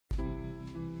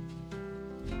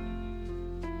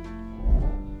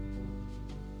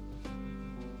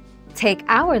Take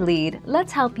our lead,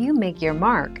 let's help you make your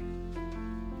mark.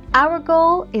 Our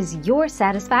goal is your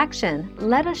satisfaction.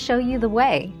 Let us show you the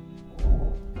way.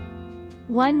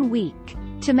 1 week.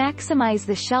 To maximize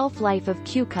the shelf life of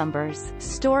cucumbers,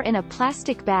 store in a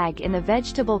plastic bag in the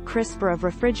vegetable crisper of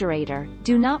refrigerator.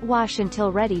 Do not wash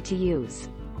until ready to use.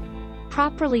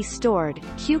 Properly stored,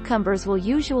 cucumbers will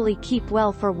usually keep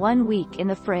well for 1 week in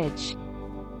the fridge.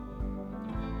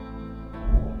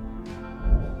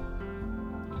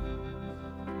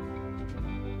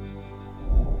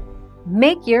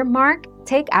 Make your mark,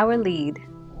 take our lead.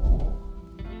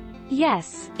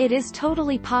 Yes, it is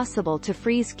totally possible to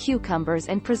freeze cucumbers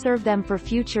and preserve them for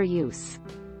future use.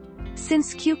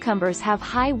 Since cucumbers have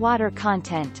high water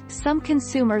content, some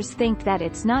consumers think that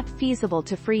it's not feasible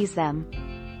to freeze them.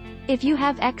 If you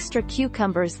have extra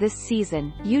cucumbers this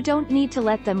season, you don't need to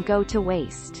let them go to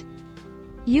waste.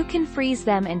 You can freeze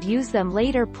them and use them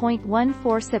later.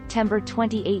 14 September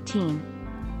 2018.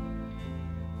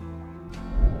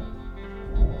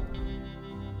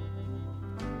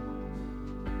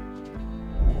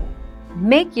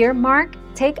 Make your mark,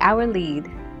 take our lead.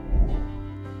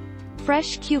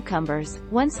 Fresh cucumbers,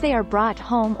 once they are brought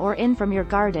home or in from your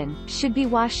garden, should be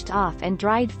washed off and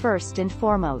dried first and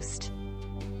foremost.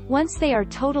 Once they are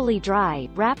totally dry,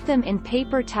 wrap them in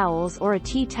paper towels or a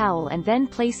tea towel and then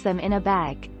place them in a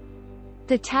bag.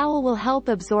 The towel will help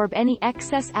absorb any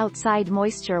excess outside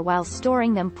moisture while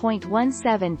storing them.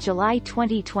 17 July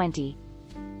 2020.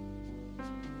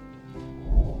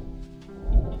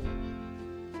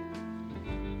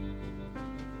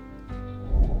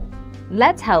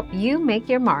 Let's help you make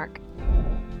your mark.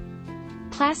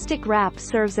 Plastic wrap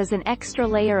serves as an extra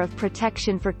layer of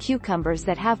protection for cucumbers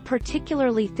that have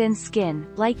particularly thin skin,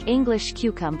 like English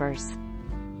cucumbers.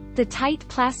 The tight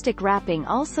plastic wrapping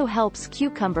also helps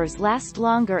cucumbers last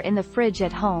longer in the fridge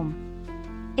at home.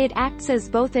 It acts as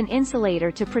both an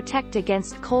insulator to protect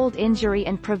against cold injury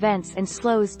and prevents and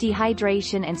slows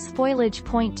dehydration and spoilage.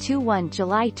 21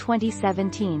 July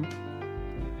 2017.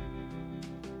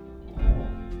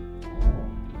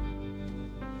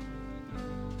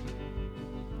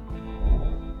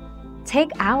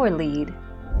 Take our lead.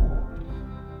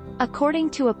 According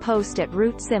to a post at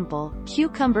Root Simple,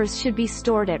 cucumbers should be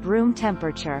stored at room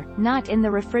temperature, not in the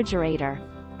refrigerator.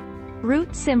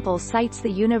 Root Simple cites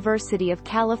the University of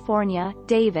California,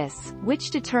 Davis,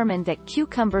 which determined that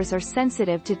cucumbers are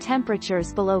sensitive to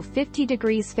temperatures below 50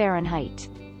 degrees Fahrenheit.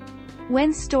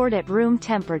 When stored at room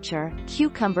temperature,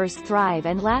 cucumbers thrive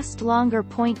and last longer.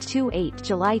 28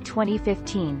 July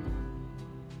 2015.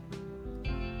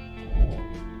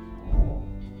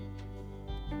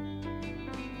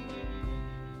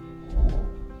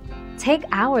 Take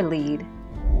our lead.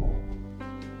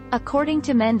 According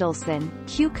to Mendelsohn,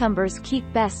 cucumbers keep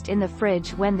best in the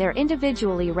fridge when they're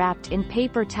individually wrapped in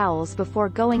paper towels before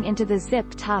going into the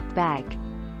zip-top bag.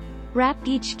 Wrap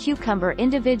each cucumber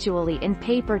individually in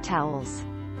paper towels.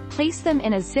 Place them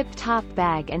in a zip-top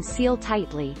bag and seal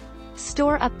tightly.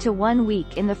 Store up to 1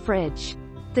 week in the fridge.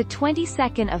 The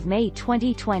 22nd of May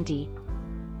 2020.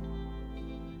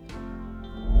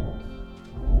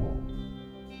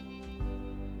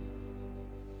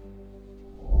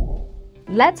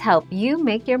 Let's help you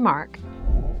make your mark.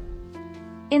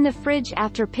 In the fridge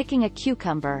after picking a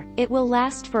cucumber, it will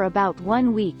last for about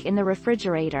 1 week in the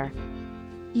refrigerator.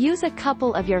 Use a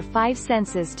couple of your 5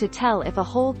 senses to tell if a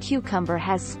whole cucumber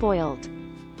has spoiled.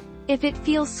 If it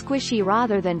feels squishy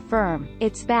rather than firm,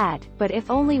 it's bad, but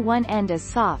if only one end is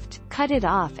soft, cut it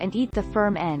off and eat the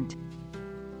firm end.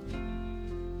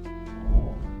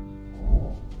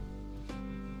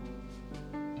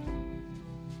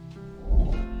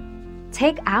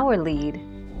 Take our lead.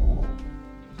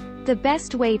 The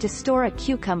best way to store a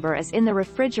cucumber is in the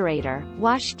refrigerator.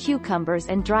 Wash cucumbers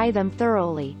and dry them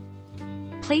thoroughly.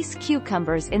 Place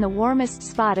cucumbers in the warmest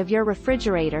spot of your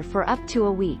refrigerator for up to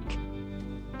a week.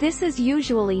 This is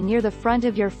usually near the front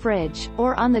of your fridge,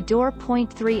 or on the door.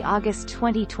 3 August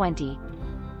 2020.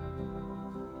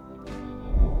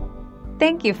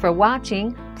 Thank you for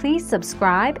watching. Please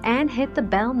subscribe and hit the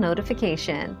bell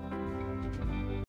notification.